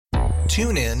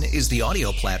TuneIn is the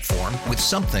audio platform with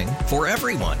something for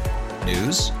everyone.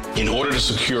 News. In order to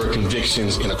secure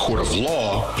convictions in a court of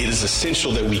law, it is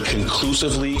essential that we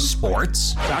conclusively.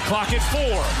 Sports. Shot clock at 4.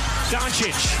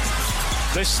 Doncic.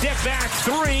 The step back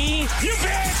 3. You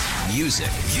bet. Music.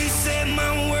 You set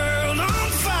my world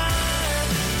on fire.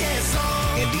 Yes,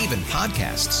 and even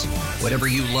podcasts. Whatever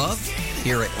you love,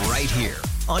 hear it right here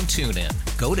on TuneIn.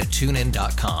 Go to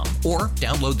TuneIn.com or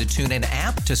download the TuneIn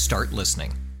app to start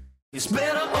listening. It's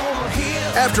better over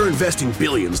here. After investing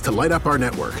billions to light up our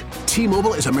network,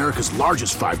 T-Mobile is America's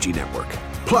largest 5G network.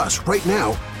 Plus, right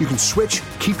now, you can switch,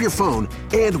 keep your phone,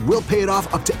 and we'll pay it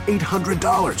off up to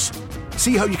 $800.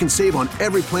 See how you can save on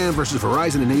every plan versus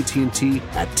Verizon and AT&T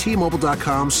at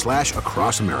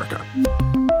T-Mobile.com/across America.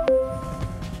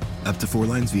 Up to 4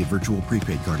 lines via virtual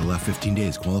prepaid card. Allow 15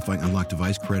 days. Qualifying unlocked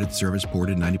device credit service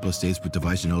ported 90+ states with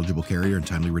device and eligible carrier and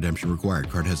timely redemption required.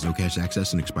 Card has no cash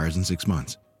access and expires in 6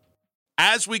 months.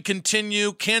 As we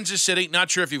continue, Kansas City, not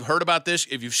sure if you've heard about this,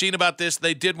 if you've seen about this,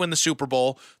 they did win the Super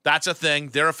Bowl. That's a thing.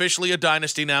 They're officially a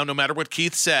dynasty now, no matter what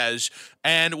Keith says.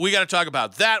 And we got to talk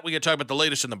about that. We got to talk about the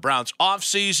latest in the Browns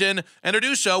offseason. And to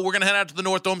do so, we're going to head out to the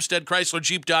North Olmsted Chrysler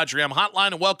Jeep Dodge Ram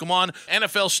hotline and welcome on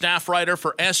NFL staff writer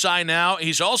for SI Now.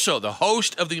 He's also the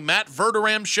host of the Matt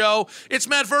Verderame Show. It's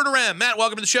Matt Verderame. Matt,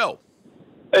 welcome to the show.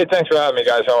 Hey, thanks for having me,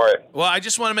 guys. How are you? Well, I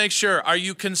just want to make sure, are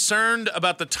you concerned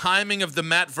about the timing of the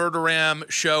Matt Verderame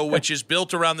show, which is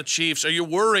built around the Chiefs? Are you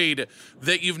worried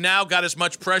that you've now got as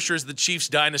much pressure as the Chiefs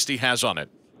dynasty has on it?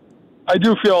 I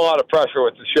do feel a lot of pressure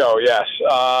with the show, yes.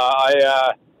 I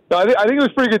think it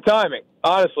was pretty good timing,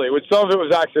 honestly. Some of it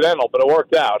was accidental, but it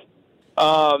worked out.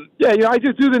 I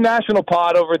just do the national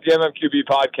pod over at the MMQB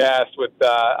podcast with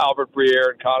Albert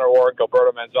Breer and Connor Warren,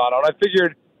 Gilberto Manzano, and I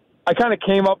figured I kind of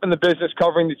came up in the business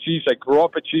covering the Chiefs. I grew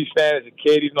up a Chiefs fan as a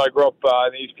kid, even though I grew up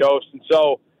on the East Coast. And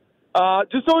so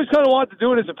just always kind of wanted to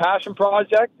do it as a passion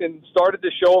project and started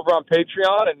the show over on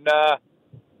Patreon. And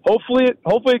hopefully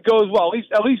it goes well.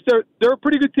 At least they're a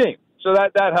pretty good team. So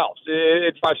that helps.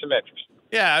 It drives some interest.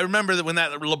 Yeah, I remember that when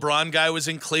that LeBron guy was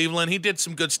in Cleveland, he did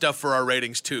some good stuff for our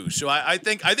ratings too. So I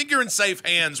think you're in safe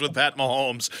hands with Pat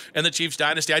Mahomes and the Chiefs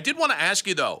dynasty. I did want to ask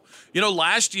you though.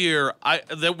 Last year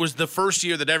that was the first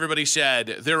year that everybody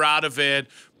said they're out of it.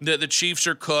 The Chiefs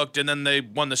are cooked, and then they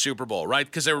won the Super Bowl, right?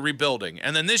 Because they were rebuilding.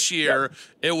 And then this year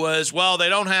It was they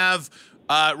don't have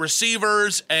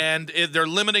receivers, and they're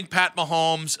limiting Pat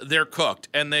Mahomes. They're cooked,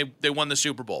 and they won the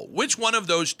Super Bowl. Which one of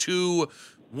those two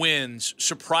wins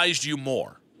surprised you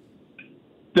more?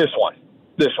 This one.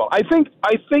 I think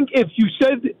if you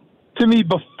said to me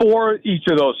before each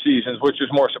of those seasons, which was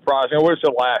more surprising, I would have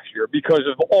said last year because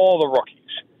of all the rookies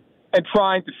and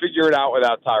trying to figure it out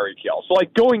without Tyreek Hill. So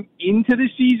going into the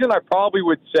season, I probably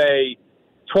would say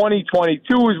 2022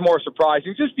 was more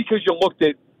surprising just because you looked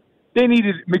at they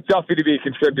needed McDuffie to be a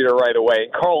contributor right away,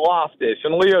 and Karl Loftus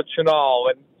and Leo Chenal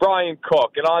and Brian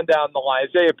Cook and on down the line,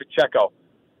 Isaiah Pacheco.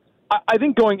 I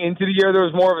think going into the year, there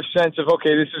was more of a sense of,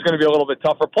 okay, this is going to be a little bit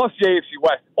tougher. Plus, the AFC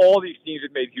West, all these teams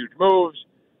had made huge moves.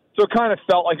 So it kind of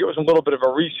felt like it was a little bit of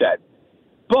a reset.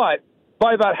 But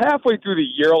by about halfway through the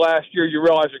year last year, you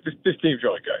realize this team's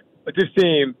really good. This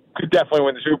team could definitely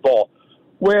win the Super Bowl.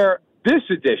 Where this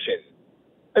edition,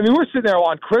 we're sitting there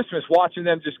on Christmas watching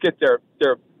them just get their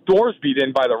doors beat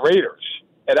in by the Raiders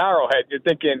at Arrowhead. You're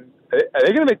thinking, are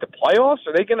they going to make the playoffs?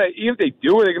 Are they going to, even if they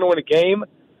do, are they going to win a game?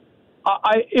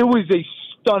 It was a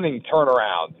stunning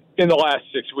turnaround in the last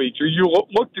 6 weeks. Or you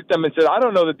looked at them and said, I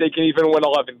don't know that they can even win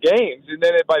 11 games. And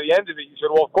then by the end of it, you said,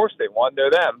 well, of course they won. They're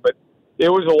them. But it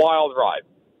was a wild ride.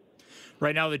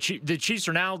 Right now, the Chiefs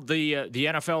are now the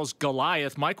NFL's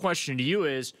Goliath. My question to you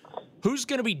is, who's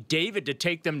going to be David to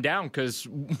take them down? Because,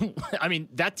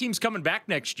 that team's coming back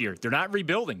next year. They're not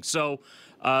rebuilding. So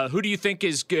who do you think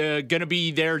is going to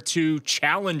be there to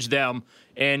challenge them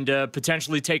and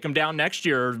potentially take them down next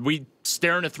year? Are we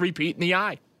staring a three-peat in the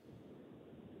eye?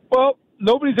 Well,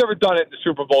 nobody's ever done it in the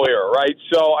Super Bowl era, right?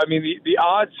 So, the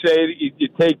odds say that you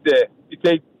take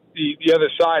the other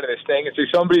side of this thing and say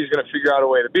somebody's going to figure out a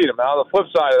way to beat them. Now, on the flip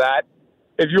side of that,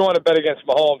 if you want to bet against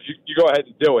Mahomes, you go ahead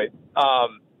and do it.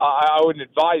 I wouldn't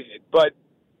advise it. But,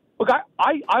 look,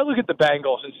 I look at the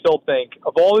Bengals and still think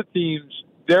of all the teams,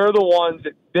 they're the ones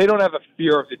that they don't have a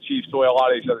fear of the Chiefs the way a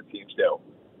lot of these other teams do.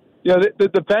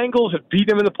 The Bengals have beat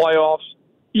them in the playoffs.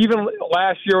 Even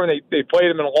last year when they played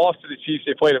them and lost to the Chiefs,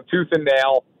 they played them tooth and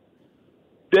nail.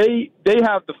 They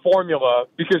have the formula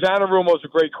because Anarumo's a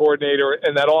great coordinator,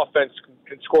 and that offense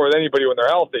can score with anybody when they're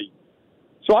healthy.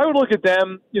 So I would look at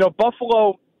them.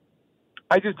 Buffalo,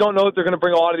 I just don't know that they're going to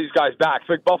bring a lot of these guys back.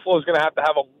 So Buffalo's going to have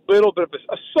a little bit of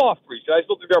a soft reset. I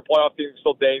still think they're a playoff team,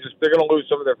 still dangerous. They're going to lose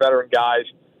some of their veteran guys.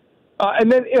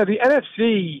 And then the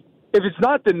NFC, if it's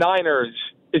not the Niners,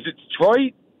 is it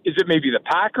Detroit? Is it maybe the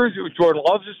Packers? It was Jordan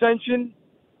Love's ascension.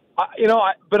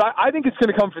 But I think it's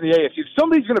going to come from the AFC. If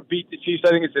somebody's going to beat the Chiefs, I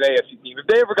think it's an AFC team. If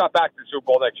they ever got back to the Super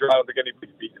Bowl next year, I don't think anybody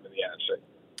can beat them in the NFC.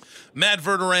 Matt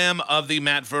Verderame of the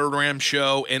Matt Verderame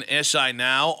Show and SI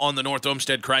Now on the North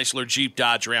Olmsted Chrysler Jeep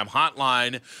Dodge Ram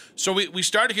hotline. So we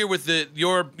started here with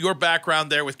your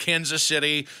background there with Kansas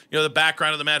City, the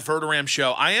background of the Matt Verderame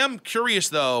Show. I am curious,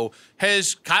 though,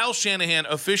 has Kyle Shanahan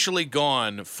officially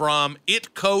gone from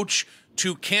it coach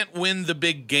to can't win the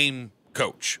big game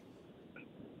coach?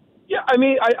 Yeah, I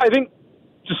mean, I think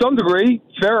to some degree,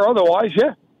 fair or otherwise,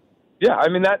 yeah. Yeah, I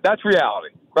mean, that's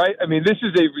reality, right? I mean, this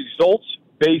is a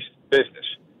results-based business.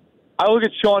 I look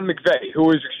at Sean McVay,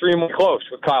 who is extremely close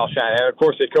with Kyle Shanahan. Of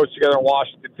course, they coached together in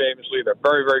Washington famously. They're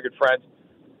very, very good friends.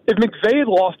 If McVay had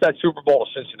lost that Super Bowl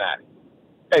to Cincinnati,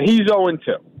 and he's 0-2,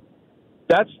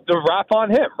 that's the wrap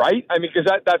on him, right? I mean,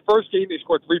 because that first game, they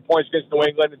scored 3 points against New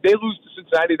England. If they lose to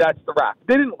Cincinnati, that's the wrap.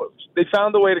 They didn't lose. They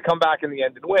found a way to come back in the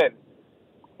end and win.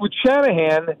 With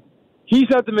Shanahan, he's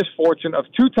had the misfortune of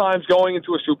 2 times going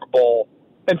into a Super Bowl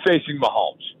and facing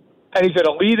Mahomes. And he's had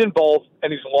a lead in both,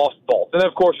 and he's lost both. And then,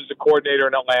 of course, as a coordinator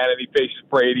in Atlanta, and he faces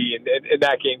Brady, and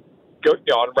that game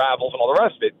unravels and all the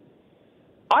rest of it.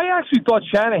 I actually thought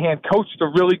Shanahan coached a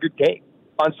really good game.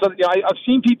 On Sunday, I've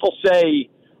seen people say,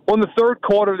 well, in the third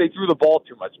quarter, they threw the ball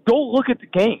too much. Go look at the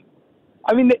game.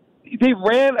 I mean, they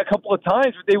ran a couple of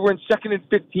times, but they were in 2nd and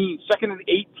 15, 2nd and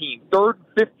 18, 3rd and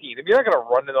 15. I mean, you're not going to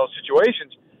run in those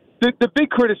situations. The big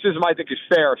criticism, I think, is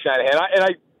fair of Shanahan, and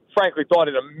I frankly thought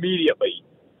it immediately.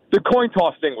 The coin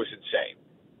toss thing was insane.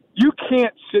 You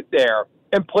can't sit there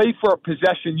and play for a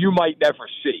possession you might never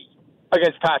see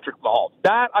against Patrick Mahomes.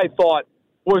 That, I thought,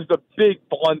 was the big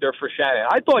blunder for Shanahan.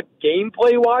 I thought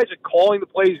gameplay-wise, and calling the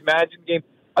plays, managing the game,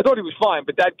 I thought he was fine,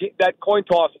 but that coin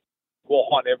toss will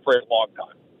haunt him for a long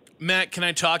time. Matt, can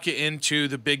I talk you into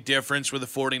the big difference with the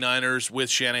 49ers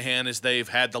with Shanahan is they've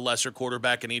had the lesser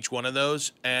quarterback in each one of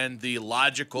those, and the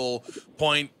logical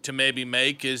point to maybe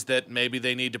make is that maybe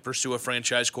they need to pursue a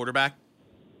franchise quarterback?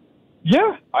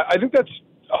 Yeah, I think that's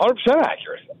 100%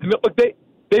 accurate. I mean, look,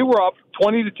 they were up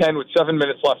 20-10 with 7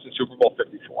 minutes left in Super Bowl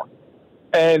 54.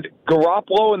 And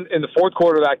Garoppolo in the fourth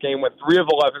quarter of that game went 3 of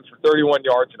 11 for 31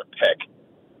 yards and a pick.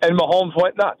 And Mahomes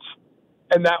went nuts.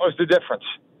 And that was the difference.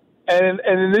 And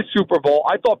in this Super Bowl,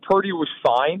 I thought Purdy was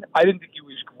fine. I didn't think he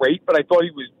was great, but I thought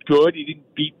he was good. He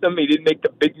didn't beat them. He didn't make the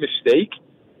big mistake.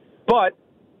 But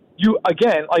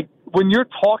when you're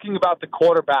talking about the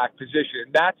quarterback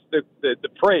position, that's the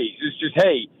praise. It's just,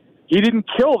 hey, he didn't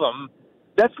kill them.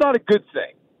 That's not a good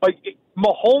thing.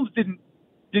 Mahomes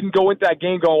didn't go into that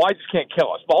game going, well, I just can't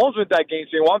kill us. Mahomes went into that game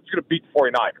saying, well, I'm just going to beat the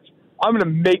 49ers. I'm going to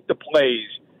make the plays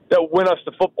that win us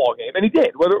the football game. And he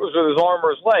did, whether it was with his arm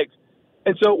or his legs.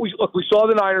 And so, we saw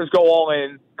the Niners go all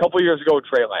in a couple of years ago with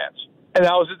Trey Lance. And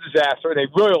that was a disaster. And they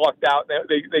really lucked out.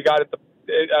 They got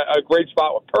a great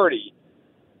spot with Purdy.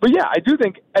 But, yeah, I do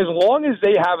think as long as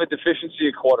they have a deficiency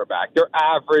at quarterback, they're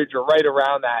average or right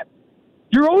around that,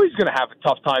 you're always going to have a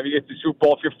tough time to get to the Super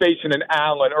Bowl if you're facing an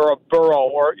Allen or a Burrow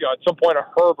or at some point a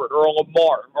Herbert or a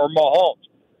Lamar or Mahomes.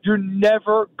 You're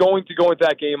never going to go into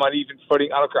that game on even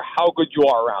footing. I don't care how good you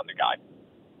are around the guy.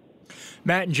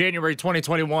 Matt, in January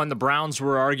 2021, the Browns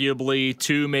were arguably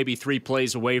 2, maybe 3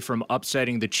 plays away from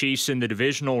upsetting the Chiefs in the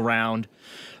divisional round.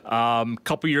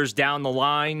 Couple years down the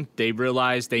line, they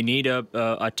realized they need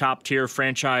a top-tier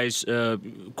franchise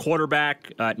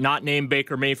quarterback, not named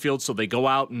Baker Mayfield, so they go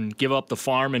out and give up the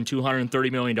farm and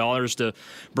 $230 million to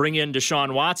bring in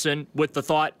Deshaun Watson with the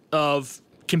thought of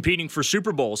competing for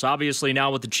Super Bowls. Obviously, now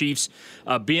with the Chiefs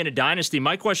being a dynasty,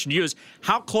 my question to you is,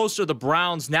 how close are the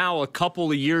Browns now a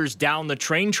couple of years down the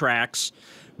train tracks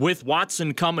with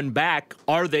Watson coming back?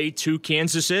 Are they to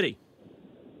Kansas City?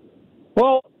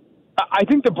 Well, I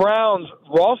think the Browns,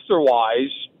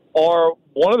 roster-wise, are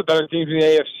one of the better teams in the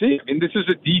AFC. I mean, this is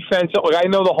a defense. Look, I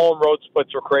know the home road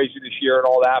splits are crazy this year and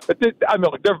all that, but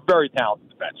they're very talented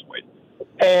defensively.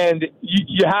 And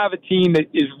you have a team that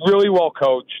is really well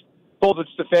coached, both with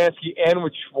Stefanski and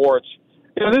with Schwartz.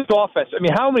 This offense, I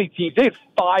mean, how many teams? They had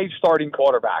 5 starting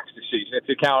quarterbacks this season, if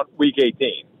you count Week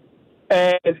 18.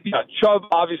 And Chubb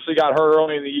obviously got hurt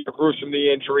early in the year, gruesome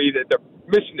knee injury, that they're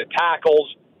missing the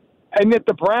tackles. And yet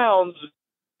the Browns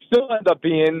still end up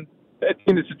being a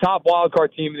team that's the top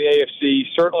wildcard team in the AFC.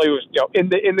 Certainly was in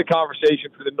the conversation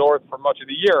for the North for much of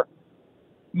the year.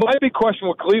 My big question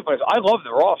with Cleveland is, I love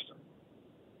their roster.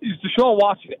 Is Deshaun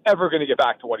Watson ever going to get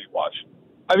back to what he was?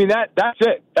 I mean, that's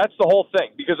it. That's the whole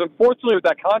thing. Because unfortunately with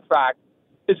that contract,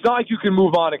 it's not like you can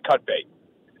move on and cut bait.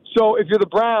 So if you're the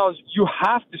Browns, you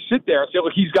have to sit there and say,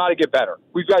 look, he's got to get better.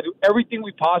 We've got to do everything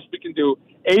we possibly can do,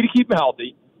 A, to keep him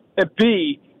healthy, and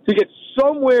B, to get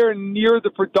somewhere near the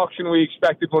production we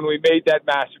expected when we made that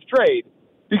massive trade.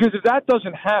 Because if that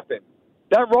doesn't happen,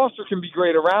 that roster can be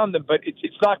great around them, but it's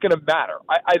not going to matter.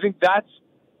 I think that's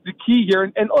the key here.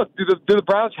 And look, do the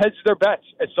Browns hedge their bets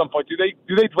at some point?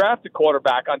 Do they draft a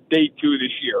quarterback on day 2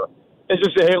 this year and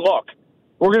just say, hey, look,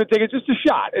 we're going to take it just a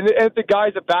shot. And if the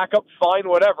guy's a backup, fine,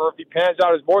 whatever. If he pans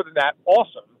out as more than that,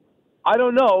 awesome. I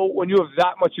don't know when you have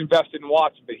that much invested in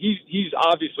Watson, but he's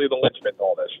obviously the linchpin to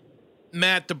all this.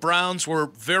 Matt, the Browns were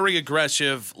very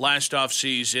aggressive last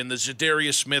offseason. The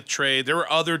Zadarius Smith trade. There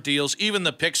were other deals, even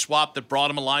the pick swap that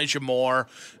brought him Elijah Moore.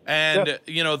 And,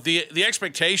 you know, the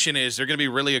expectation is they're going to be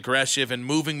really aggressive and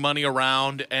moving money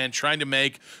around and trying to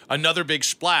make another big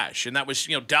splash. And that was,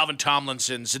 you know, Dalvin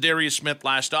Tomlinson, Zadarius Smith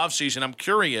last offseason. I'm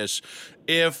curious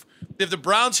if the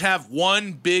Browns have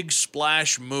one big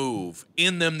splash move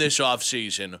in them this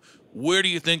offseason, where do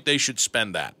you think they should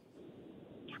spend that?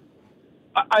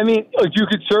 I mean, you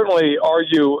could certainly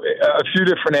argue a few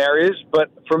different areas,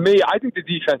 but for me, I think the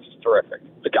defense is terrific.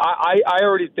 Like I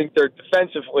already think they're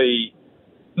defensively,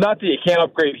 not that you can't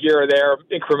upgrade here or there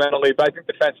incrementally, but I think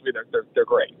defensively they're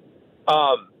great.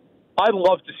 I'd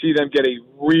love to see them get a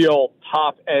real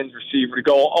top-end receiver to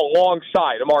go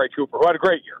alongside Amari Cooper, who had a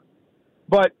great year.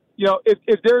 But you know, if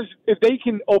they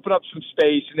can open up some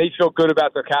space and they feel good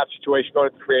about their cap situation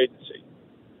going into free agency.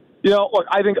 You know, look,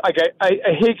 I think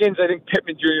Higgins, I think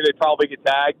Pittman Jr., they probably get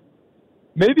tagged.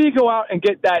 Maybe you go out and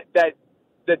get that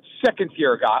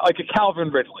second-tier guy, like a Calvin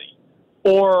Ridley.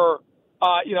 Or,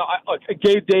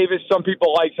 Gabe Davis, some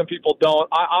people like, some people don't.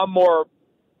 I'm more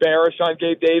bearish on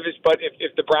Gabe Davis, but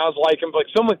if the Browns like him, like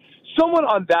someone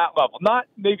on that level, not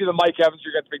maybe the Mike Evans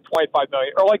you're going to pay $25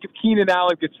 million, or like if Keenan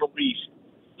Allen gets released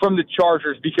from the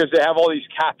Chargers because they have all these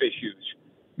cap issues.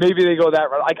 Maybe they go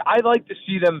that route. Like, I'd like to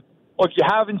see them. Look, you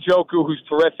have Njoku, who's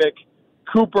terrific.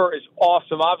 Cooper is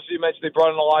awesome. Obviously, you mentioned they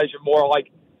brought in Elijah Moore. Like,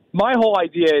 my whole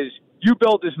idea is you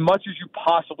build as much as you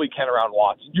possibly can around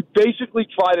Watson. You basically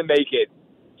try to make it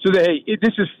so that, hey,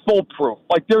 this is foolproof.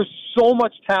 Like, there's so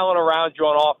much talent around you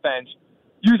on offense.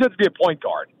 You just have to be a point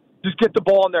guard. Just get the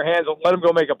ball in their hands and let them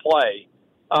go make a play.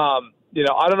 I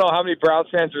don't know how many Browns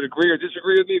fans would agree or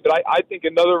disagree with me, but I think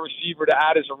another receiver to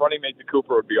add as a running mate to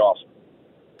Cooper would be awesome.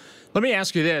 Let me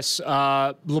ask you this.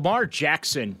 Lamar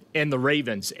Jackson and the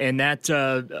Ravens and that,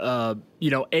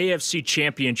 AFC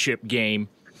championship game,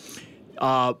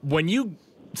 when you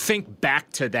think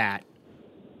back to that,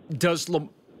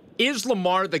 is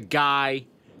Lamar the guy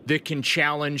that can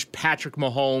challenge Patrick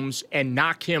Mahomes and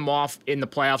knock him off in the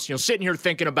playoffs? You know, sitting here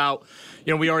thinking about,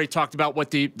 we already talked about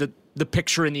what the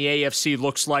picture in the AFC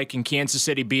looks like and Kansas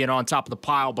City being on top of the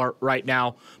pile right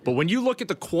now. But when you look at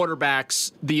the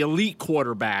quarterbacks, the elite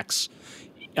quarterbacks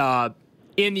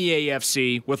in the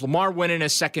AFC, with Lamar winning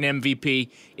his second MVP,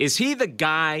 is he the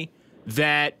guy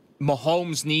that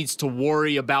Mahomes needs to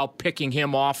worry about picking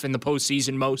him off in the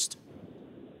postseason most?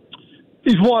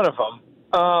 He's one of them.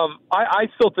 I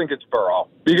still think it's Burrow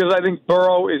because I think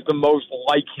Burrow is the most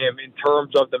like him in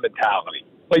terms of the mentality.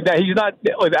 Like that, he's not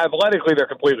like athletically; they're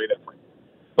completely different.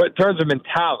 But in terms of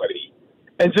mentality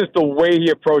and just the way he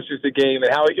approaches the game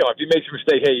and how if he makes a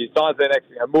mistake, hey, he's on to the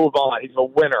next thing. I move on. He's a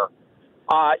winner.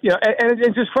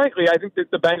 And just frankly, I think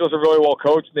that the Bengals are really well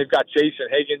coached and they've got Chase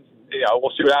and Higgins.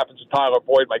 We'll see what happens with Tyler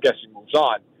Boyd. My guess he moves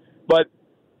on. But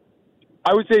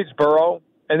I would say it's Burrow,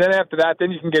 and then after that, then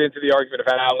you can get into the argument of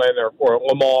Allen or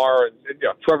Lamar and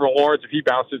Trevor Lawrence if he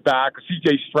bounces back, or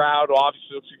C.J. Stroud, who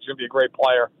obviously looks like he's going to be a great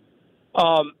player.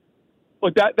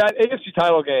 Look, that AFC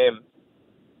title game,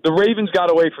 the Ravens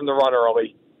got away from the run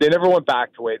early. They never went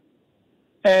back to it.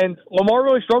 And Lamar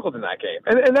really struggled in that game.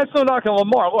 And that's no knock on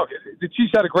Lamar. Look, the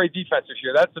Chiefs had a great defense this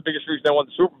year. That's the biggest reason they won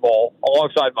the Super Bowl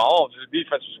alongside Mahomes. The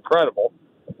defense was incredible.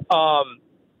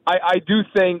 I do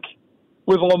think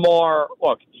with Lamar,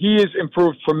 look, he has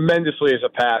improved tremendously as a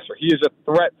passer. He is a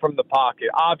threat from the pocket.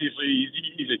 Obviously,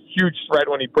 he's a huge threat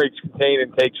when he breaks contain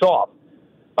and takes off.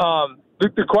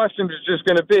 The question is just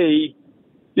going to be,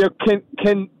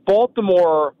 can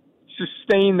Baltimore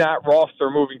sustain that roster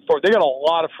moving forward? They got a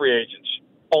lot of free agents,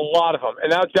 a lot of them,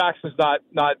 and now Jackson's not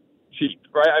cheap,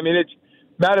 right? I mean,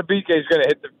 Matabike is going to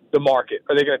hit the market.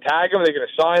 Are they going to tag him? Are they going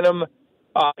to sign him?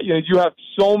 You have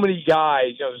so many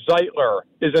guys. Zeitler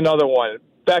is another one.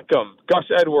 Beckham, Gus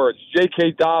Edwards,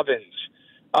 J.K. Dobbins,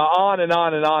 on and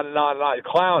on and on and on and on.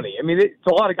 Clowney. I mean, it's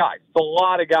a lot of guys. It's a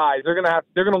lot of guys. They're going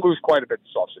to lose quite a bit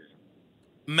this offseason.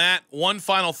 Matt, one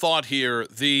final thought here.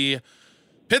 The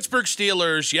Pittsburgh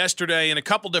Steelers yesterday in a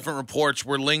couple different reports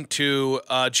were linked to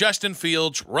Justin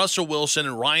Fields, Russell Wilson,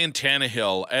 and Ryan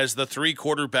Tannehill as the three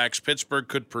quarterbacks Pittsburgh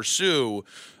could pursue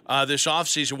this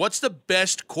offseason. What's the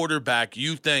best quarterback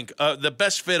you think, the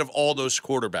best fit of all those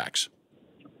quarterbacks?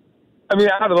 I mean,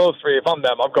 out of those three, if I'm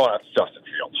them, I'm going after Justin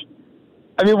Fields.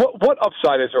 I mean, what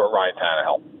upside is there with Ryan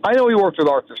Tannehill? I know he worked with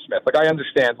Arthur Smith. Like, I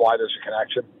understand why there's a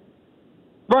connection.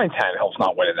 Ryan Tannehill's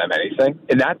not winning them anything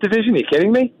in that division. Are you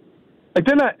kidding me? Like,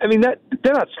 they're not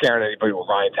scaring anybody with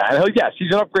Ryan Tannehill. Yes,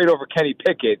 he's an upgrade over Kenny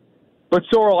Pickett, but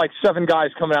so are like 7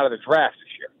 guys coming out of the draft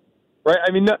this year, right? I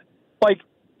mean, like,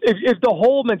 if the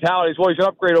whole mentality is, well, he's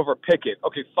an upgrade over Pickett,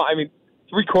 okay, fine. I mean,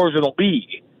 3/4 of the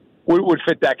league would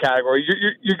fit that category.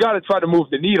 You got to try to move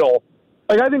the needle.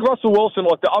 Like, I think Russell Wilson,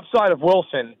 look, the upside of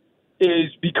Wilson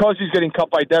is because he's getting cut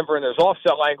by Denver and there's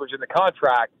offset language in the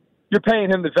contract, you're paying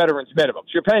him the veteran's minimum.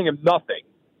 So you're paying him nothing.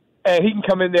 And he can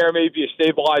come in there and maybe be a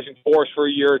stabilizing force for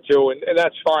a year or two, and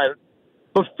that's fine.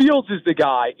 But Fields is the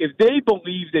guy. If they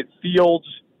believe that Fields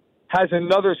has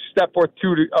another step or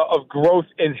two of growth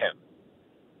in him,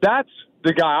 that's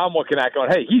the guy I'm looking at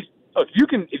going, hey, if you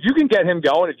can get him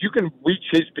going, if you can reach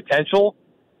his potential,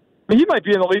 I mean, he might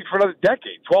be in the league for another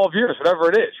decade, 12 years, whatever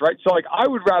it is, right? So, like, I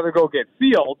would rather go get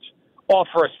Fields,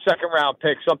 offer a second-round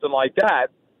pick, something like that,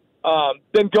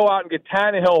 then go out and get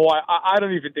Tannehill, who I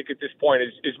don't even think at this point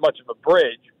is much of a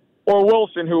bridge, or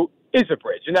Wilson, who is a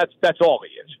bridge, and that's all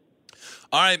he is.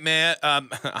 All right, man.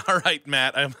 All right,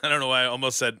 Matt. I don't know why I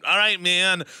almost said, all right,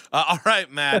 man. All right,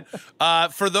 Matt.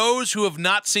 For those who have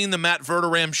not seen the Matt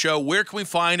Verderame show, where can we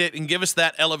find it? And give us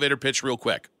that elevator pitch real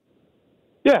quick.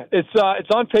 Yeah, it's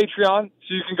on Patreon, so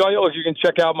you can go. You can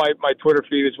check out my Twitter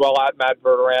feed as well at Matt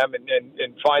Verderame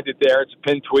and find it there. It's a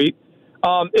pinned tweet.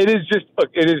 It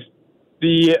is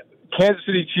the Kansas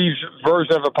City Chiefs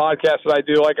version of a podcast that I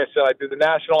do. Like I said, I do the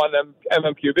National and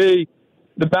MMQB.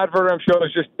 The Matt Verderame show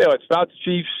is just, it's about the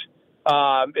Chiefs.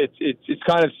 It's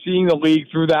kind of seeing the league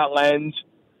through that lens,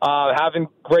 having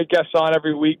great guests on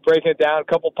every week, breaking it down, a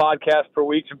couple podcasts per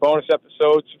week, some bonus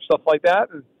episodes, some stuff like that.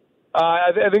 And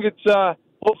I think it's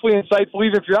hopefully insightful,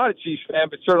 even if you're not a Chiefs fan,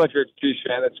 but certainly if you're a Chiefs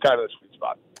fan, that's kind of the sweet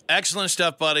spot. Excellent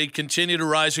stuff, buddy. Continue to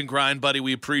rise and grind, buddy.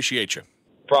 We appreciate you.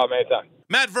 Problem, anytime.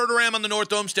 Matt Verderame on the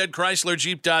North Olmsted Chrysler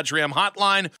Jeep Dodge Ram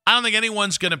hotline. I don't think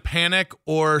anyone's going to panic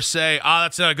or say,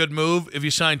 that's not a good move if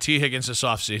you sign T. Higgins this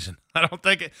offseason. I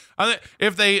think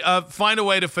if they find a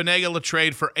way to finagle a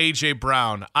trade for A.J.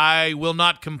 Brown, I will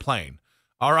not complain.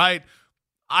 All right?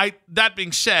 That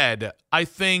being said, I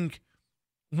think,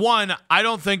 one, I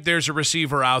don't think there's a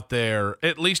receiver out there,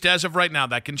 at least as of right now,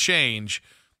 that can change,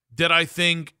 that I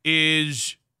think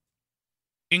is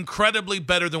incredibly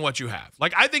better than what you have.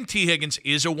 Like, I think T. Higgins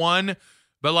is a one,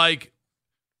 but, like,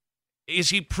 is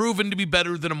he proven to be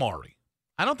better than Amari?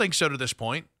 I don't think so to this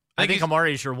point. I think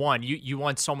Amari is your one. You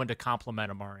want someone to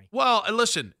complement Amari. Well,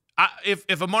 listen,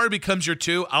 if Amari becomes your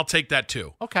two, I'll take that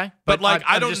too. Okay. But like,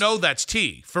 I don't know that's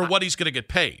T for what he's going to get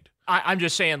paid. I'm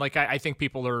just saying, like, I think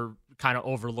people are kind of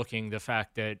overlooking the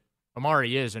fact that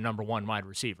Amari is a number one wide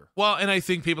receiver. Well, and I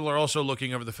think people are also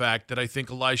looking over the fact that I think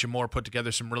Elijah Moore put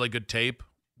together some really good tape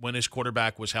when his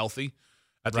quarterback was healthy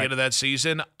at the end of that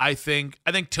season. I think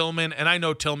Tillman, and I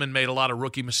know Tillman made a lot of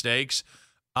rookie mistakes.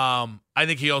 I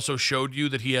think he also showed you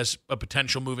that he has a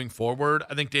potential moving forward.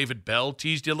 I think David Bell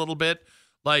teased you a little bit.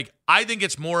 Like, I think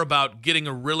it's more about getting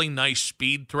a really nice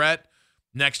speed threat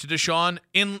next to Deshaun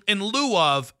in lieu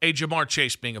of a Jamar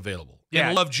Chase being available.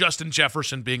 In lieu of Justin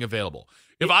Jefferson being available.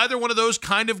 If either one of those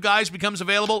kind of guys becomes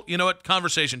available, you know what?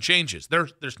 Conversation changes.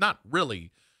 There's not really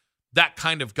that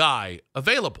kind of guy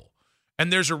available.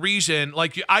 And there's a reason,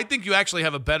 like, I think you actually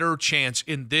have a better chance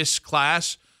in this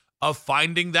class of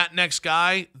finding that next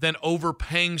guy than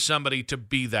overpaying somebody to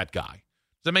be that guy.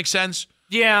 Does that make sense?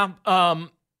 Yeah.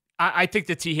 I think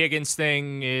the T. Higgins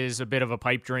thing is a bit of a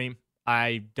pipe dream.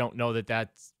 I don't know that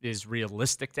is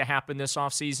realistic to happen this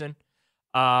offseason.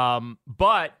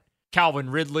 But Calvin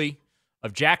Ridley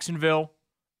of Jacksonville,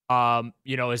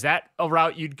 is that a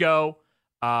route you'd go?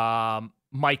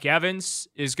 Mike Evans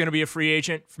is going to be a free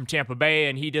agent from Tampa Bay,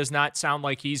 and he does not sound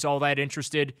like he's all that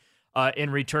interested in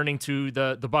returning to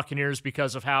the Buccaneers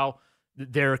because of how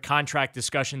their contract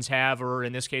discussions have, or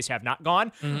in this case, have not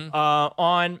gone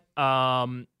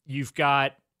on. You've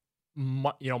got,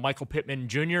 Michael Pittman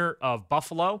Jr. of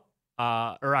Buffalo,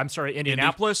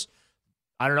 Indianapolis.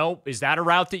 I don't know. Is that a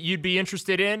route that you'd be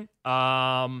interested in?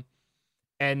 And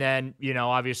then,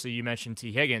 obviously you mentioned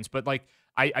T. Higgins, but like,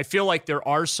 I feel like there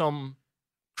are some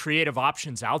creative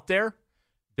options out there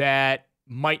that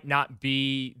might not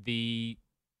be the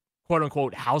quote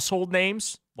unquote household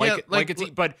names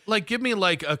Give me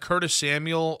like a Curtis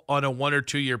Samuel on a 1 or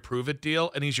 2 year prove it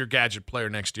deal, and he's your gadget player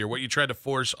next year. What you tried to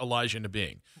force Elijah into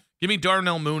being. Give me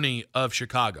Darnell Mooney of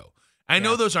Chicago. I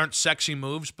know those aren't sexy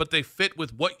moves, but they fit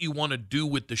with what you want to do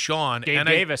with Deshaun. Gabe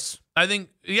Davis. I think,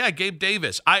 Gabe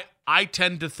Davis. I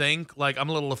tend to think, like, I'm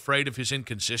a little afraid of his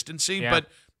inconsistency, but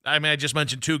I mean, I just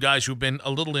mentioned two guys who've been a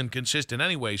little inconsistent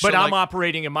anyway. But I'm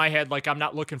operating in my head like I'm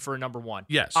not looking for a number one.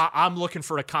 Yes. I'm looking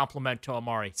for a compliment to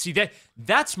Amari. See,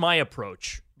 that's my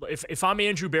approach. If I'm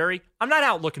Andrew Berry, I'm not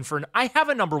out looking for I have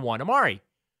a number one, Amari.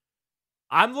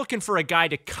 I'm looking for a guy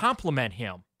to complement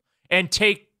him and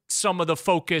take some of the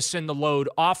focus and the load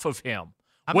off of him,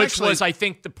 was, I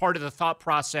think, the part of the thought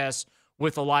process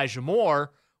with Elijah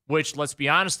Moore, which, let's be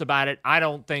honest about it, I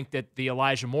don't think that the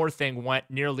Elijah Moore thing went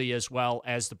nearly as well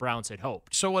as the Browns had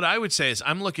hoped. So what I would say is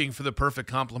I'm looking for the perfect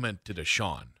complement to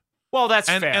Deshaun. Well, that's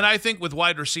fair. And I think with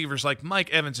wide receivers, like Mike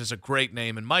Evans is a great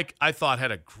name, and Mike, I thought,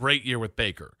 had a great year with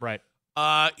Baker. Right.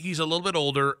 He's a little bit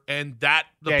older, and part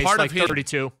he's of like his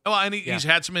 32. Oh, and he's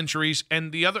had some injuries,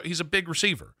 and he's a big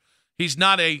receiver. He's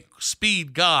not a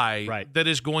speed guy that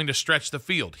is going to stretch the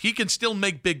field. He can still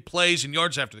make big plays and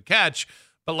yards after the catch,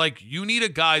 but like you need a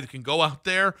guy that can go out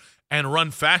there and run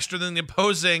faster than the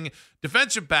opposing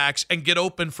defensive backs and get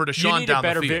open for Deshaun down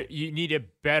the field. You need a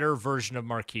better version of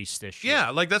Marquise this year.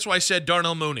 Yeah, like that's why I said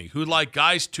Darnell Mooney, who like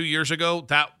guys 2 years ago,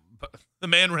 that the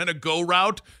man ran a go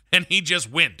route and he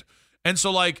just went. And so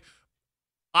like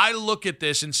I look at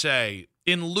this and say,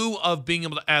 in lieu of being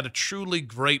able to add a truly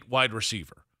great wide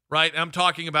receiver, right? I'm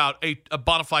talking about a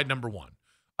bona fide number one,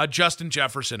 a Justin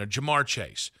Jefferson, a Jamar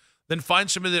Chase. Then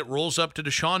find somebody that rolls up to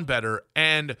Deshaun better.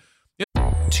 And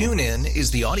TuneIn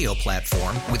is the audio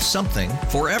platform with something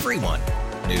for everyone.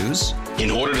 News.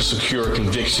 In order to secure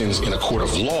convictions in a court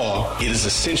of law, it is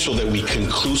essential that we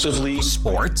conclusively.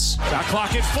 Sports. Shot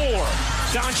clock at 4.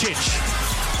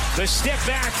 Doncic. The step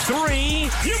back 3.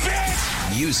 You bet.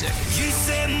 Music. You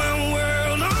set my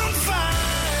world on fire.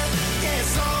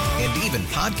 And even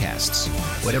podcasts.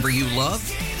 Whatever you love,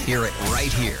 hear it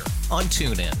right here on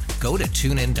TuneIn. Go to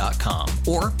TuneIn.com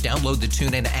or download the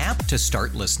TuneIn app to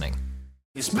start listening.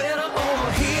 It's better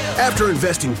over here. After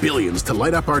investing billions to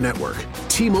light up our network,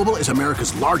 T-Mobile is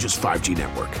America's largest 5G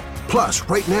network. Plus,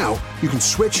 right now, you can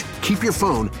switch, keep your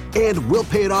phone, and we'll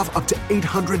pay it off up to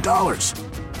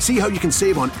 $800. See how you can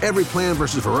save on every plan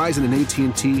versus Verizon and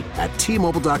AT&T at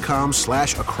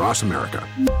T-Mobile.com/across America.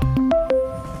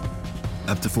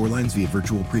 Up to 4 lines via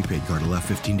virtual prepaid card. Allow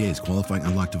 15 days. Qualifying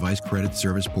unlocked device credit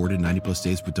service ported 90-plus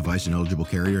days with device and eligible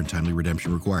carrier and timely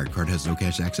redemption required. Card has no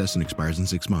cash access and expires in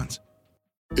 6 months.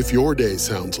 If your day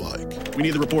sounds like, we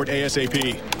need the report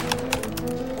ASAP,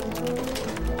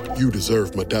 you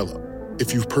deserve Modelo.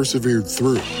 If you've persevered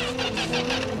through,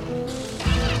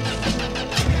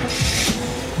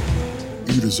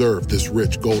 you deserve this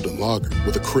rich golden lager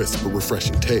with a crisp but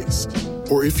refreshing taste.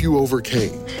 Or if you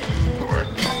overcame.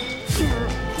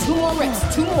 2 more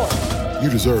reps, 2 more. You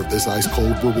deserve this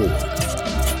ice-cold reward.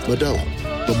 Modelo,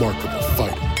 the Remarkable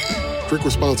Fighter. Drink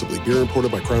responsibly. Beer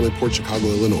imported by Crown Imports, Chicago,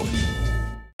 Illinois.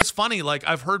 It's funny, like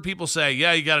I've heard people say,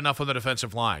 yeah, you got enough on the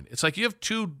defensive line. It's like you have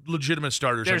 2 legitimate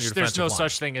starters on your defensive line. There's no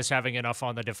such thing as having enough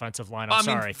on the defensive line. I'm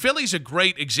sorry. Philly's a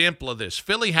great example of this.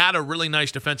 Philly had a really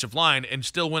nice defensive line and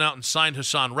still went out and signed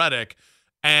Hassan Reddick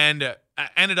and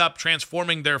ended up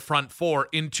transforming their front four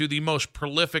into the most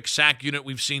prolific sack unit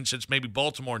we've seen since maybe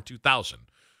Baltimore in 2000.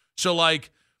 So, like,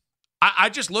 I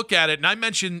just look at it, and I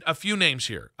mentioned a few names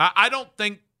here. I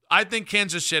think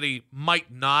Kansas City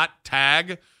might not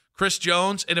tag Chris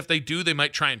Jones, and if they do, they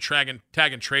might try and tag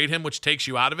and trade him, which takes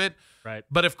you out of it. Right.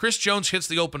 But if Chris Jones hits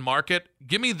the open market,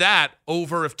 give me that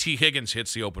over if T. Higgins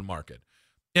hits the open market.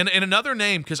 And another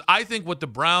name, because I think what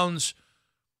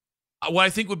I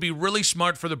think would be really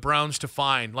smart for the Browns to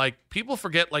find, like people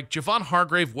forget, like Javon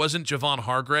Hargrave wasn't Javon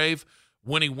Hargrave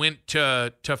when he went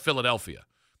to Philadelphia.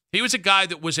 He was a guy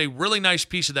that was a really nice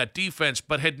piece of that defense,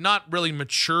 but had not really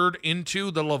matured into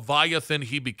the Leviathan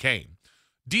he became.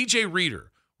 DJ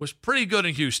Reader was pretty good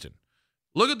in Houston.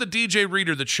 Look at the DJ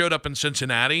Reader that showed up in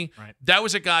Cincinnati. Right. That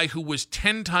was a guy who was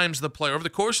 10 times the player. Over the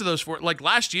course of those 4, like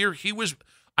last year,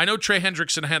 I know Trey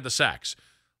Hendrickson had the sacks.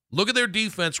 Look at their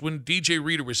defense when DJ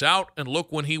Reader was out, and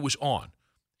look when he was on.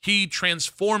 He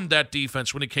transformed that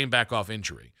defense when he came back off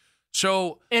injury.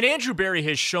 And Andrew Berry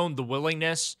has shown the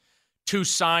willingness to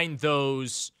sign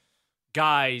those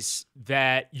guys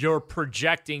that you're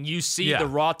projecting. You see the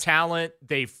raw talent.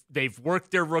 They've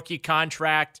worked their rookie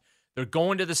contract. They're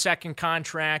going to the second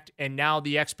contract, and now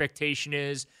the expectation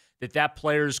is that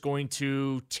player is going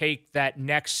to take that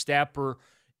next step or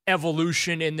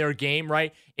evolution in their game,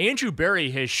 right? Andrew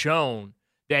Berry has shown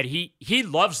that he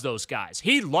loves those guys.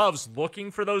 He loves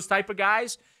looking for those type of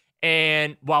guys.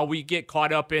 And while we get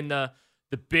caught up in the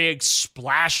big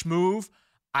splash move,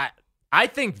 I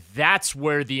think that's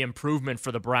where the improvement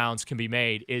for the Browns can be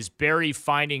made, is Barry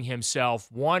finding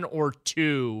himself one or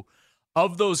two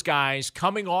of those guys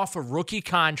coming off a rookie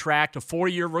contract, a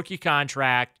 4-year rookie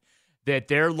contract, that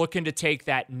they're looking to take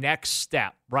that next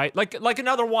step, right? Like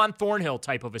another Juan Thornhill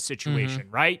type of a situation,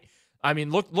 right? I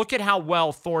mean, look at how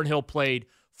well Thornhill played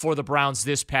for the Browns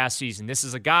this past season. This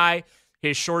is a guy,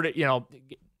 his short,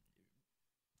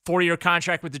 4-year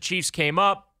contract with the Chiefs came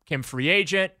free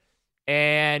agent,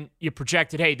 and you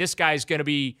projected, hey, this guy's going to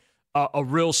be a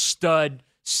real stud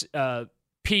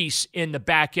piece in the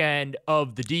back end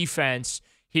of the defense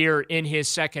here in his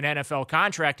second NFL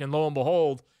contract. And lo and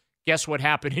behold, guess what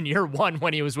happened in year one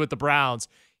when he was with the Browns?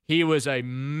 He was a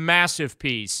massive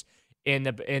piece in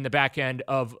the back end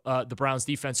of the Browns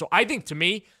defense. So I think, to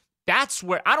me, that's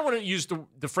where I don't want to use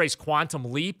the phrase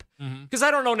quantum leap, because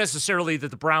I don't know necessarily that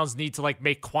the Browns need to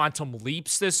make quantum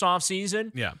leaps this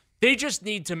offseason. Yeah. They just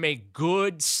need to make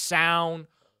good, sound,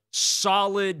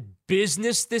 solid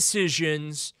business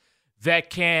decisions that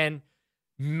can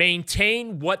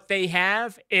maintain what they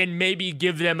have and maybe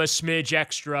give them a smidge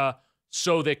extra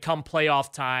so that come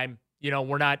playoff time,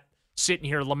 we're not sitting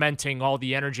here lamenting all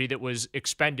the energy that was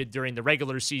expended during the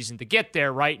regular season to get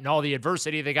there, right? And all the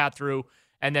adversity they got through,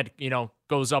 and that,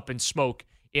 goes up in smoke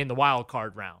in the wild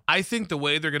card round. I think the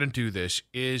way they're going to do this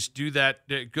is do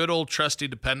that good old trusty,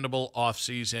 dependable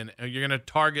offseason. You're going to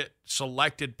target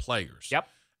selected players. Yep.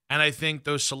 And I think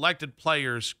those selected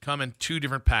players come in two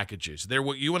different packages. They're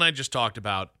what you and I just talked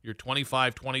about. You're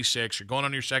 25, 26. You're going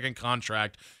on your second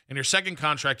contract. In your second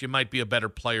contract, you might be a better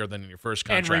player than in your first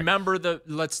contract. And remember,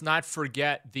 let's not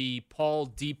forget the Paul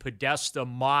DePodesta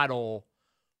model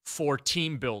for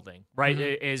team building, right?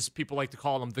 As people like to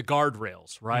call them, the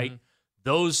guardrails, right?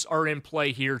 Those are in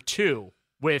play here too,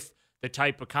 with the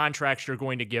type of contracts you're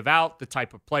going to give out, the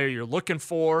type of player you're looking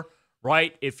for,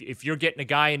 right? If you're getting a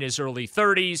guy in his early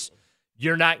 30s,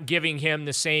 you're not giving him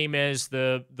the same as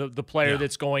the player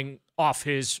that's going off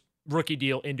his rookie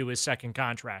deal into his second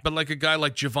contract. But like a guy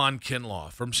like Javon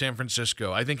Kinlaw from San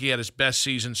Francisco, I think he had his best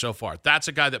season so far. That's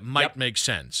a guy that might make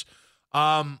sense.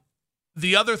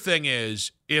 The other thing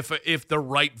is if the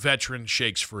right veteran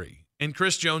shakes free, and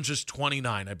Chris Jones is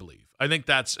 29, I believe. I think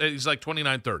he's like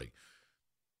 29, 30.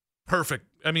 Perfect.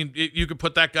 I mean, you could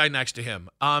put that guy next to him.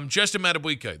 Justin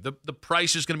Madubuike, the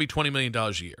price is going to be $20 million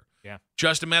a year. Yeah.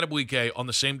 Justin Madubuike on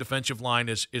the same defensive line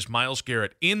as Myles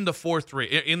Garrett in the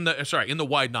 4-3, in the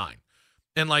wide 9.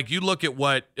 And you look at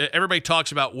what everybody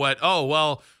talks about,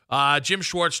 Jim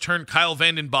Schwartz turned Kyle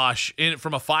Vanden Bosch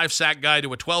from a 5-sack guy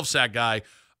to a 12-sack guy.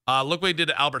 Look what he did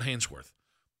to Albert Hainsworth.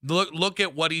 Look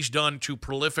at what he's done to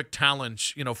prolific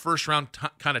talents, first-round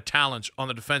kind of talents on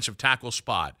the defensive tackle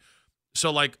spot.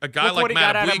 So, a guy look like what he Madubuike,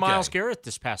 got out of Myles Garrett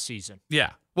this past season. Yeah.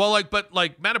 Well,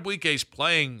 Madubuike's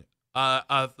playing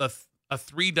a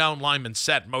 3-down lineman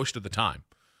set most of the time.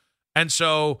 And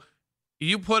so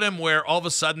you put him where all of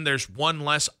a sudden there's one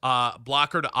less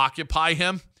blocker to occupy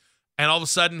him, and all of a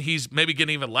sudden he's maybe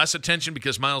getting even less attention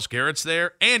because Myles Garrett's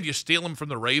there, and you steal him from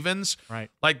the Ravens. Right.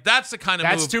 That's the kind of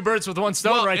move. That's two birds with one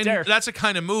stone there. That's a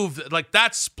kind of move,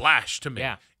 that's splash to me.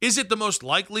 Yeah. Is it the most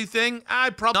likely thing?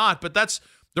 Probably not, but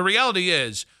the reality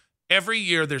is every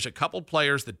year there's a couple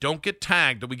players that don't get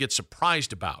tagged that we get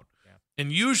surprised about. And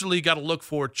usually you got to look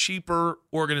for cheaper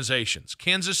organizations.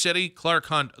 Kansas City, Clark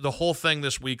Hunt, the whole thing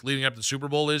this week leading up to the Super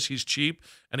Bowl is he's cheap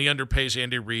and he underpays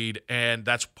Andy Reid, and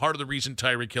that's part of the reason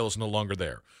Tyreek Hill is no longer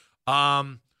there.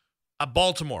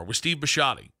 Baltimore with Steve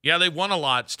Bisciotti. Yeah, they won a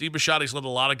lot. Steve Bisciotti's let a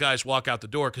lot of guys walk out the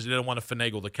door because he didn't want to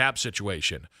finagle the cap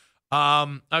situation.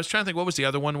 I was trying to think, what was the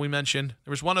other one we mentioned?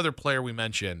 There was one other player we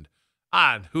mentioned.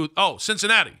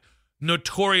 Cincinnati.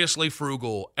 Notoriously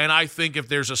frugal, and I think if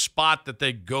there's a spot that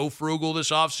they go frugal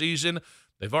this offseason,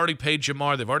 they've already paid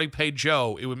Jamar, they've already paid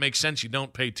Joe, it would make sense you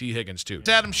don't pay T. Higgins too. It's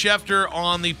Adam Schefter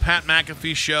on the Pat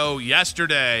McAfee show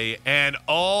yesterday, and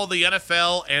all the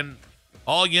NFL and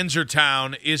all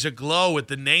Yinzertown is aglow with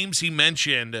the names he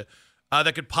mentioned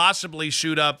that could possibly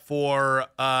suit up for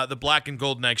the black and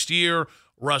gold next year.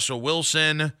 Russell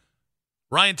Wilson,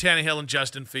 Ryan Tannehill, and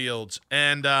Justin Fields.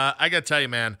 And I got to tell you,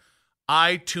 man,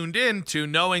 I tuned in to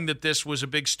knowing that this was a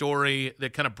big story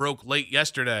that kind of broke late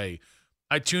yesterday.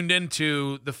 I tuned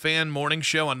into the Fan Morning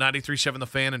Show on 93.7 The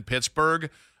Fan in Pittsburgh.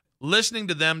 Listening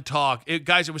to them talk, it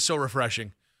was so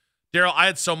refreshing. Daryl, I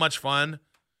had so much fun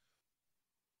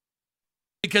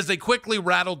because they quickly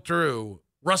rattled through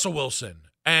Russell Wilson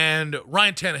and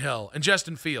Ryan Tannehill and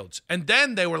Justin Fields. And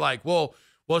then they were like, well,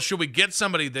 should we get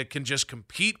somebody that can just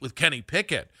compete with Kenny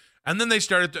Pickett? And then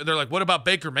they're like, what about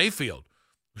Baker Mayfield?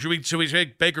 Should we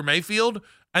take Baker Mayfield?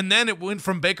 And then it went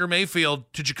from Baker Mayfield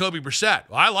to Jacoby Brissett.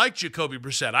 Well, I like Jacoby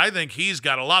Brissett. I think he's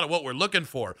got a lot of what we're looking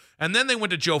for. And then they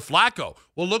went to Joe Flacco.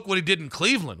 Well, look what he did in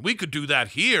Cleveland. We could do that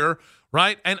here,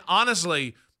 right? And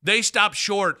honestly, they stopped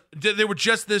short. They were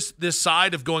just this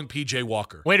side of going P.J.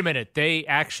 Walker. Wait a minute. They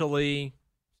actually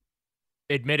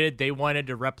admitted they wanted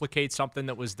to replicate something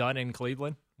that was done in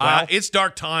Cleveland? Wow. It's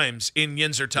dark times in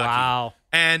Yinzer-Tucky. Wow.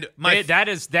 And that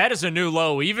is a new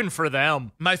low, even for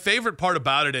them. My favorite part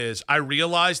about it is I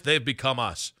realize they've become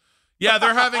us. Yeah,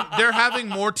 they're having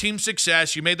more team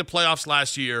success. You made the playoffs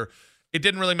last year. It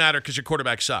didn't really matter because your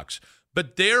quarterback sucks.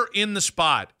 But they're in the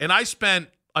spot. And I spent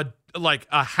a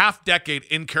half decade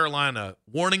in Carolina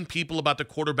warning people about the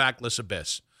quarterbackless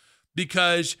abyss.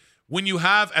 Because when you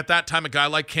have, at that time, a guy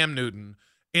like Cam Newton,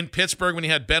 in Pittsburgh when you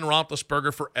had Ben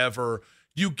Roethlisberger forever,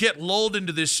 you get lulled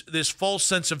into this false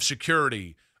sense of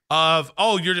security of,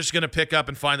 oh, you're just going to pick up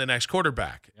and find the next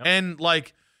quarterback. Yep. And,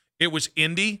 it was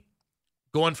Indy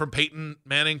going from Peyton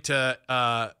Manning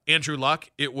to Andrew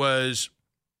Luck. It was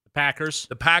the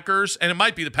Packers. And it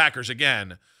might be the Packers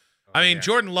again.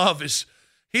 Jordan Love he's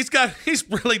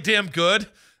really damn good,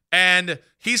 and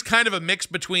he's kind of a mix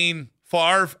between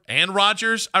Favre and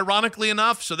Rodgers, ironically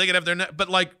enough, so they could have their – but,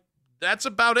 that's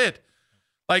about it.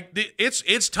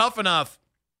 It's tough enough.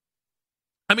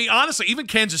 Honestly, even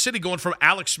Kansas City going from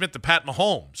Alex Smith to Pat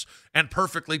Mahomes and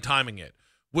perfectly timing it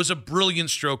was a brilliant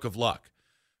stroke of luck.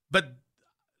 But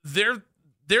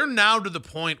they're now to the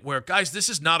point where, guys, this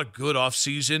is not a good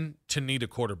offseason to need a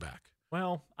quarterback.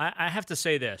 Well, I have to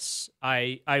say this.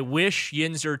 I wish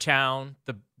Yinzertown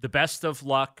the best of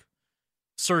luck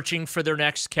searching for their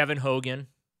next Kevin Hogan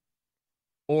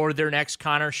or their next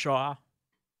Connor Shaw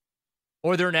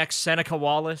or their next Seneca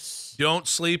Wallace. Don't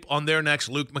sleep on their next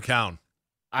Luke McCown.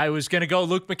 I was going to go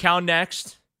Luke McCown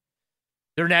next.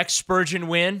 Their next Spurgeon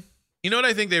win. You know what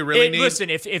I think they really need? Listen,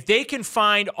 if they can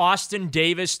find Austin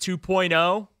Davis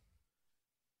 2.0.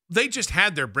 They just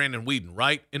had their Brandon Weeden,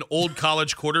 right? An old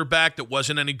college quarterback that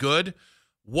wasn't any good.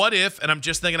 What if, and I'm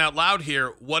just thinking out loud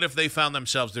here, what if they found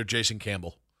themselves their Jason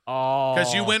Campbell? Oh.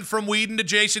 Because you went from Weeden to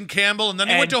Jason Campbell, and then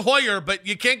you went to Hoyer, but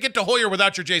you can't get to Hoyer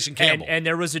without your Jason Campbell. And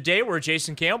there was a day where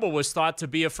Jason Campbell was thought to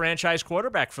be a franchise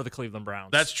quarterback for the Cleveland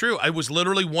Browns. That's true. It was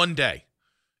literally one day.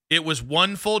 It was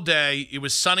one full day. It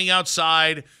was sunny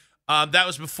outside. That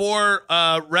was before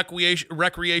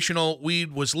recreational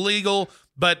weed was legal,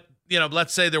 but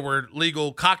let's say there were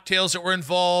legal cocktails that were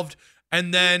involved.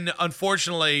 And then,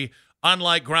 unfortunately,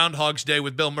 unlike Groundhog's Day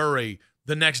with Bill Murray,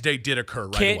 the next day did occur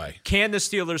right away. Can the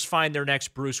Steelers find their next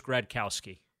Bruce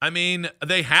Gradkowski?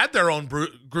 They had their own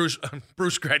Bruce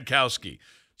Gradkowski.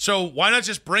 So why not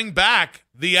just bring back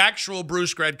the actual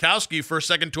Bruce Gradkowski for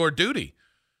second tour duty?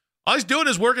 All he's doing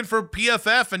is working for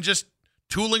PFF and just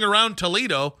tooling around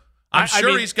Toledo. I'm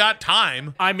sure he's got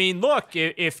time. Look,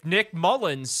 if Nick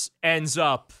Mullins ends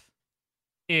up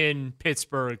in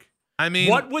Pittsburgh,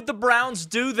 what would the Browns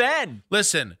do then?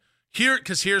 Listen,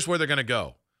 here's where they're going to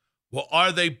go. Well,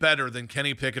 are they better than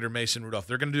Kenny Pickett or Mason Rudolph?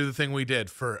 They're going to do the thing we did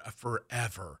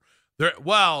forever.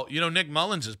 Nick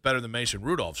Mullins is better than Mason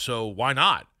Rudolph, so why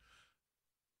not?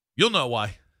 You'll know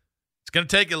why. It's going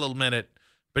to take you a little minute,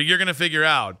 but you're going to figure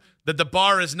out that the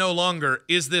bar is no longer,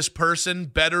 is this person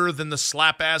better than the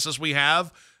slap asses we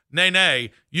have?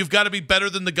 Nay, you've got to be better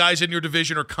than the guys in your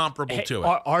division or comparable to it.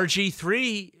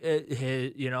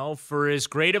 RG3, for as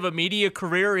great of a media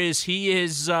career as he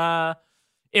is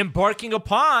embarking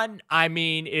upon,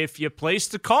 if you place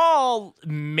the call,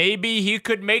 maybe he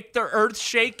could make the earth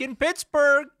shake in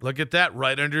Pittsburgh. Look at that,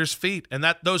 right under his feet. And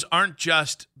those aren't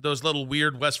just those little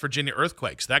weird West Virginia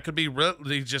earthquakes. That could be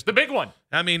really just the big one.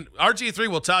 RG3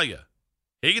 will tell you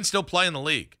he can still play in the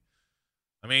league.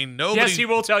 Nobody. Yes, he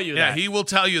will tell you that. Yeah, he will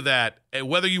tell you that,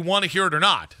 whether you want to hear it or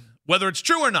not, whether it's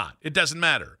true or not, it doesn't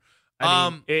matter.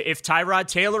 If Tyrod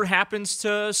Taylor happens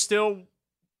to still,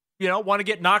 want to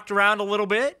get knocked around a little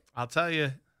bit, I'll tell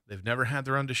you, they've never had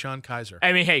their own Deshaun Kaiser.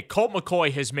 Hey, Colt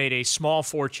McCoy has made a small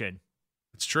fortune.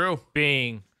 It's true.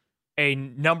 Being a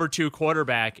number 2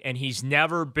 quarterback, and he's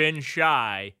never been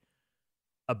shy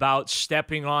about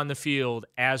stepping on the field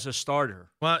as a starter.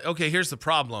 Well, okay, here's the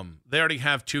problem. They already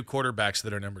have 2 quarterbacks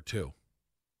that are number 2.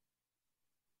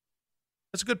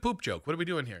 That's a good poop joke. What are we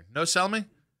doing here? No sell me?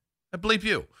 I bleep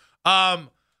you. I'm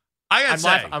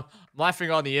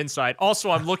laughing on the inside.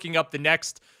 Also, I'm looking up the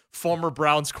next former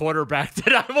Browns quarterback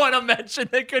that I want to mention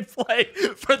that could play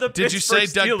for the Pittsburgh Steelers. Did you say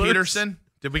Doug Peterson?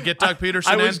 Did we get Doug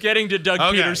Peterson I was getting to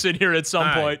Doug Peterson here at some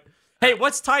point. Hey,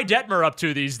 what's Ty Detmer up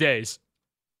to these days?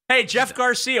 Hey, Jeff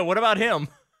Garcia, what about him?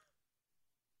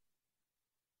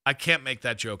 I can't make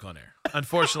that joke on air.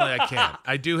 Unfortunately, I can't.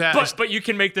 I do have. But you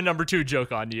can make the number 2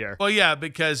 joke on the air. Well, yeah,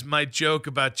 because my joke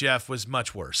about Jeff was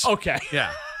much worse. Okay.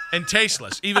 Yeah. And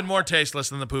tasteless. Even more tasteless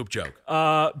than the poop joke.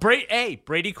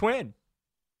 Brady Quinn.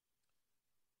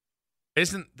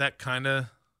 Isn't that kind of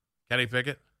Kenny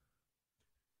Pickett?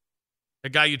 The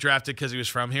guy you drafted because he was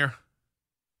from here?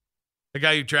 The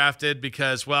guy you drafted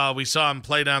because, well, we saw him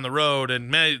play down the road, and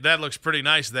man, that looks pretty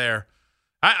nice there.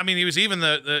 I mean, he was even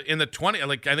in the 20.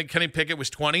 Like, I think Kenny Pickett was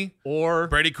 20, or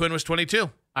Brady Quinn was 22.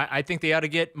 I think they ought to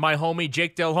get my homie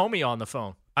Jake Del Homie on the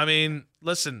phone. I mean,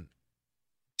 listen,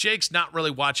 Jake's not really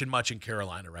watching much in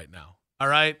Carolina right now. All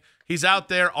right, he's out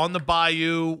there on the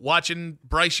bayou watching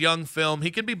Bryce Young film.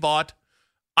 He can be bought.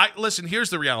 Listen. Here's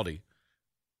the reality.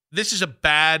 This is a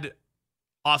bad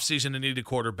offseason to need a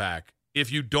quarterback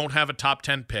if you don't have a top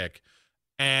 10 pick.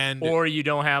 Or you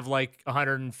don't have like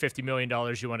 $150 million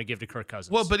you want to give to Kirk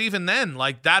Cousins. Well, but even then,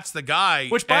 like, that's the guy.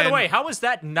 Which, by the way, how is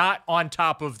that not on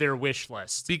top of their wish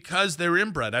list? Because they're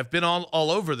inbred. I've been all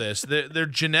over this. Their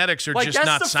genetics are just not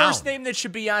sound. That's the first name that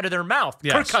should be out of their mouth.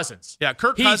 Yes. Kirk Cousins. Yeah,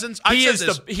 Kirk Cousins.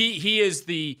 He is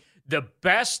the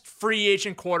best free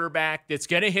agent quarterback that's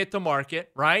going to hit the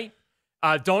market, right?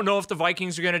 Don't know if the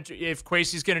Vikings are going to, if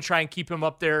Kwesi's going to try and keep him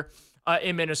up there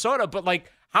in Minnesota, but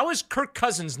like, how is Kirk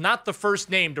Cousins not the first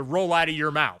name to roll out of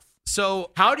your mouth?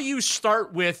 So how do you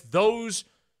start with those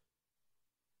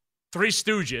 3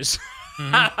 stooges?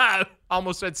 Mm-hmm.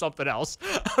 Almost said something else.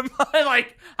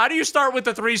 Like, how do you start with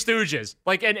the 3 stooges?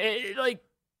 Like,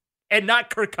 and not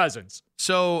Kirk Cousins?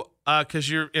 So, because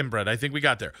you're inbred, I think we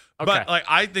got there. Okay. But like,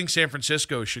 I think San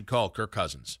Francisco should call Kirk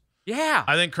Cousins. Yeah.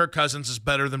 I think Kirk Cousins is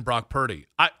better than Brock Purdy.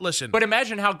 Listen. But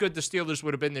imagine how good the Steelers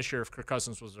would have been this year if Kirk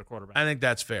Cousins was their quarterback. I think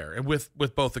that's fair. And with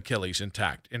both Achilles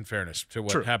intact, in fairness to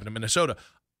what happened in Minnesota.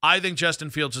 I think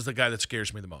Justin Fields is the guy that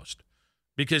scares me the most.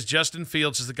 Because Justin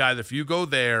Fields is the guy that if you go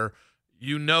there,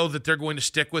 you know that they're going to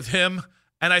stick with him.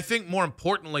 And I think more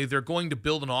importantly, they're going to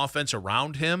build an offense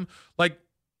around him. Like,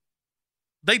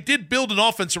 they did build an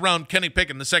offense around Kenny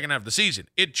Pickett in the second half of the season.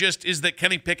 It just is that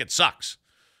Kenny Pickett sucks.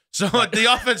 So the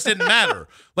offense didn't matter.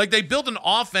 Like, they built an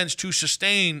offense to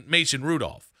sustain Mason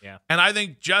Rudolph. Yeah. And I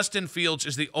think Justin Fields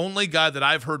is the only guy that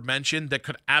I've heard mentioned that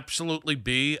could absolutely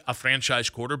be a franchise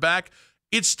quarterback.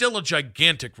 It's still a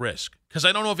gigantic risk because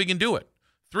I don't know if he can do it.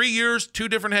 3 years, 2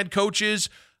 different head coaches.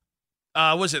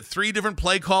 Was it 3 different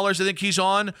play callers I think he's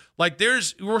on? Like,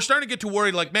 we're starting to get to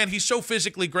worry, like, man, he's so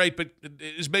physically great, but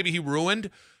is maybe he ruined?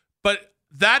 But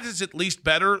that is at least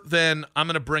better than I'm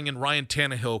going to bring in Ryan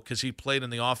Tannehill because he played in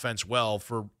the offense well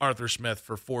for Arthur Smith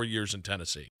for 4 years in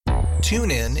Tennessee.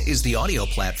 TuneIn is the audio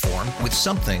platform with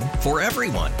something for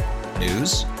everyone.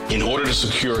 News. In order to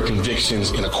secure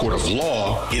convictions in a court of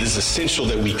law, it is essential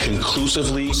that we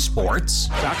conclusively. Sports.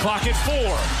 Got clock at 4.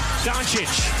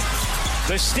 Doncic.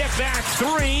 The step back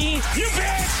 3. You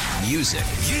bet. Music.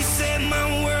 You set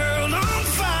my world on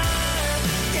fire.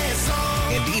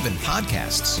 And even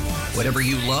podcasts. Whatever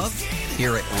you love,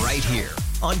 hear it right here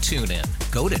on TuneIn.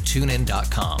 Go to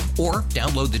TuneIn.com or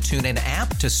download the TuneIn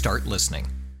app to start listening.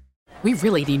 We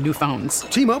really need new phones.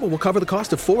 T-Mobile will cover the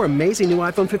cost of 4 amazing new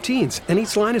iPhone 15s, and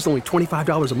each line is only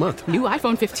 $25 a month. New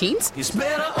iPhone 15s? It's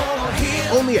better over here.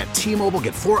 Only at T-Mobile,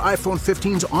 get 4 iPhone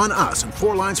 15s on us and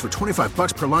 4 lines for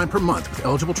 $25 per line per month with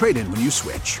eligible trade-in when you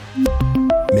switch.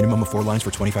 Minimum of 4 lines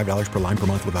for $25 per line per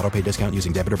month with autopay discount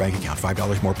using debit or bank account.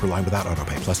 $5 more per line without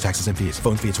autopay, plus taxes and fees.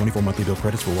 Phone fee at 24 monthly bill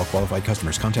credits for well-qualified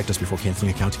customers. Contact us before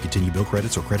canceling account to continue bill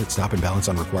credits or credit stop and balance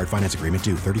on required finance agreement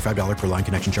due. $35 per line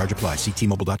connection charge applies. See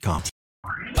T-Mobile.com.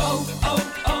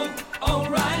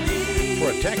 O'Reilly.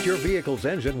 Protect your vehicle's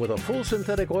engine with a full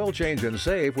synthetic oil change and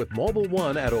save with Mobile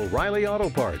One at O'Reilly Auto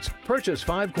Parts. Purchase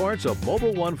 5 quarts of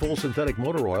Mobile One full synthetic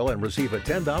motor oil and receive a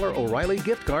 $10 O'Reilly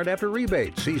gift card after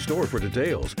rebate. See store for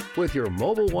details. With your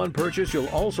Mobile One purchase, you'll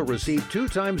also receive 2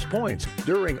 times points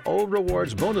during O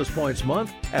Rewards Bonus Points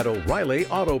Month at O'Reilly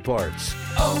Auto Parts.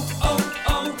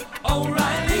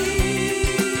 O'Reilly.